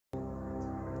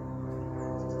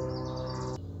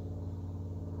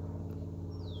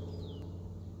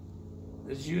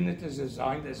This unit is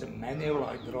designed as a manual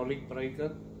hydraulic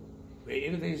breaker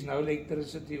wherever there is no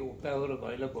electricity or power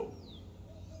available.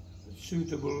 It's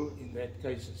suitable in that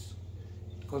cases.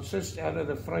 It consists out of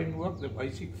the framework, the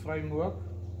basic framework,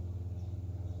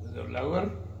 with the lower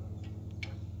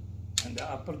and the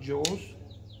upper jaws,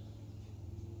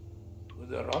 with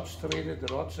the rods, threaded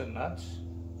rods and nuts,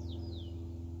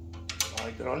 a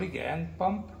hydraulic hand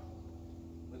pump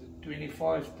with a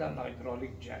 25-ton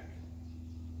hydraulic jack.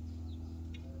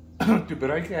 To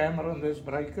break a hammer on this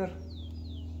breaker,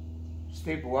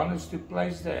 step 1 is to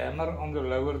place the hammer on the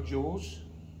lower jaws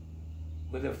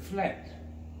with the flat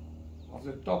of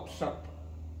the top sub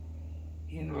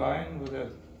in line with the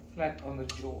flat on the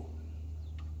jaw,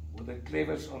 with the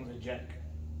clevers on the jack.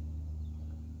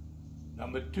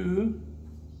 Number 2,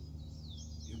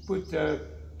 you put the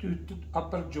two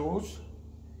upper jaws,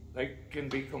 they can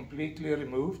be completely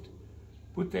removed,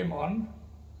 put them on,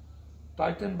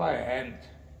 tighten by hand.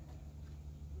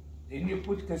 Then you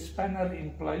put the spanner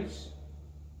in place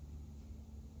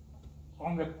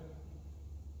on the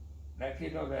back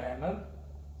end of the hammer,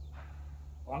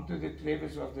 onto the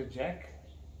clevers of the jack,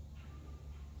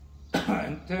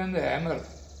 and turn the hammer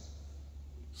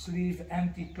sleeve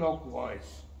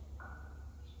anti-clockwise.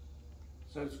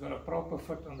 So it's got a proper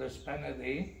fit on the spanner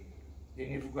there.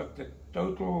 Then you've got the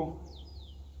total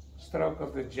stroke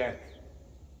of the jack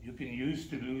you can use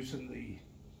to loosen the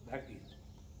back end.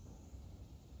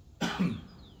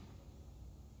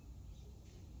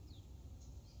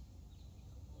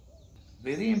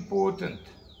 Very important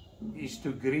is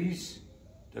to grease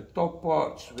the top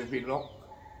parts where we lock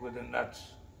with the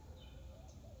nuts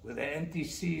with the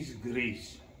anti-seize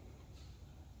grease,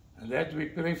 and that we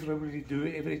preferably do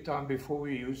every time before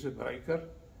we use the breaker,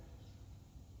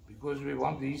 because we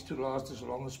want these to last as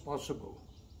long as possible.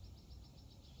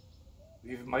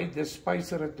 We've made the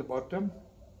spacer at the bottom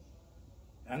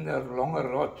and a longer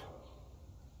rod,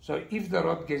 so if the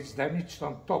rod gets damaged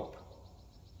on top,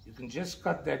 you can just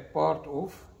cut that part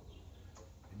off,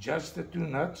 adjust the 2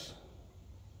 nuts,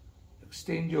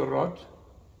 extend your rod,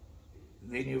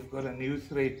 then you've got a new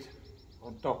thread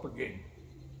on top again.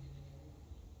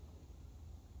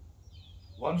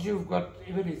 Once you've got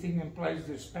everything in place,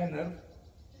 the spanner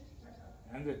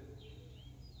and the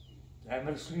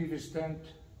hammer sleeve is turned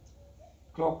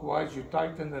clockwise, you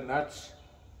tighten the nuts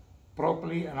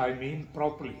properly, and I mean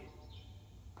properly.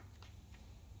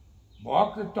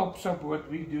 Mark the tops up. What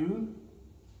we do,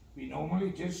 we normally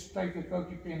just take a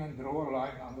Cokie pen and draw a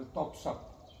line on the tops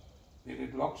up, then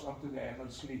it locks onto the hammer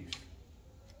sleeve.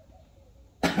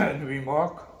 And we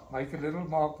make a little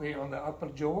mark there on the upper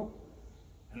jaw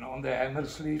and on the hammer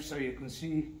sleeve, so you can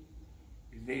see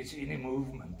if there's any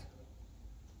movement.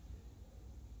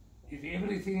 If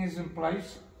everything is in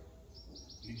place,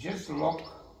 you just lock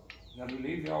the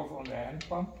relief valve on the hand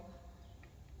pump.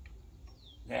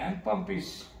 The hand pump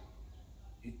is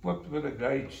equipped with a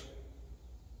gauge.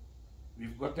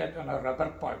 We've got that on a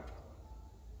rubber pipe,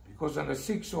 because on a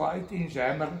 6 or 8 inch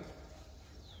hammer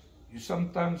you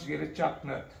sometimes get a chuck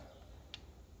nut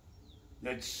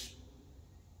that's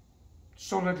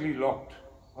solidly locked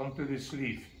onto the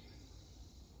sleeve.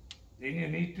 Then you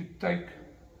need to take,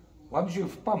 once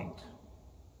you've pumped,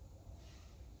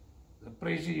 the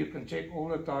pressure you can check all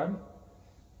the time,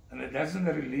 and it doesn't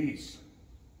release.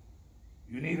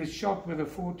 You need a shot with a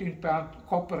 14-pound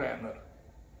copper hammer,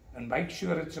 and make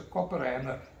sure it's a copper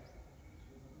hammer.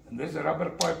 And this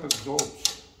rubber pipe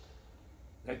absorbs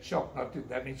that shock not to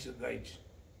damage the gauge.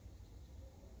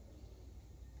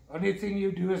 Only thing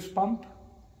you do is pump,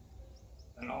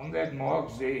 and on that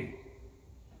marks there,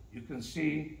 you can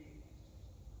see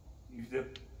if the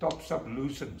top sub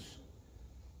loosens.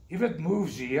 If it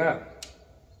moves here,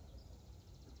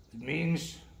 it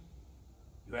means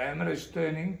your hammer is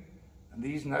turning and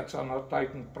these nuts are not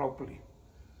tightened properly.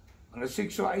 On a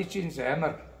 6 or 8 inch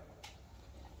hammer,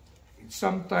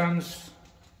 sometimes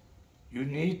you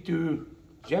need to,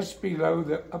 just below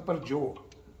the upper jaw,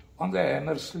 on the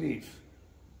hammer sleeve,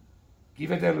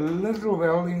 give it a little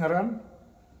welding run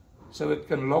so it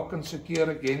can lock and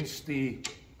secure against the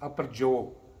upper jaw.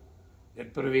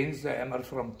 That prevents the hammer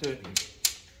from turning.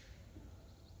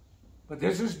 But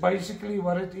this is basically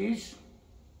what it is.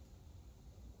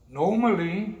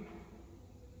 Normally,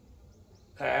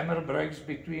 a hammer breaks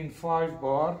between 5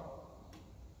 bar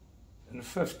and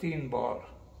 15 bar,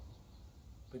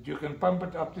 but you can pump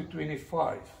it up to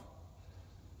 25.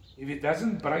 If it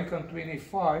doesn't break on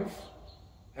 25,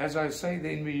 as I say,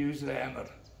 then we use the hammer.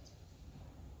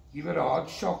 Give it a hard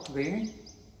shock there,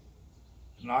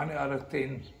 9 out of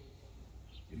 10,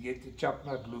 you get the chuck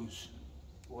nut loose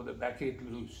or the backhead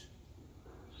loose.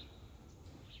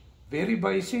 Very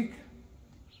basic,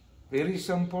 Very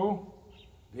simple,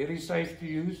 very safe to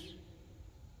use,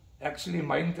 actually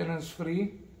maintenance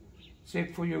free.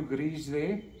 Check for your grease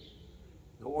there.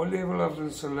 The oil level of the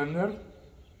cylinder,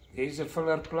 there is a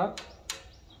filler plug.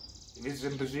 If it's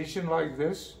in position like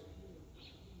this,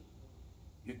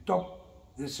 you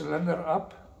top the cylinder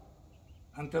up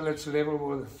until it's level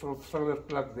with the filler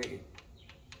plug there.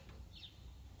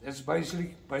 That's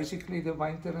basically the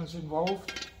maintenance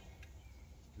involved.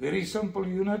 Very simple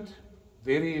unit,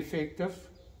 very effective.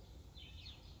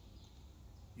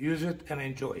 Use it and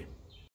enjoy.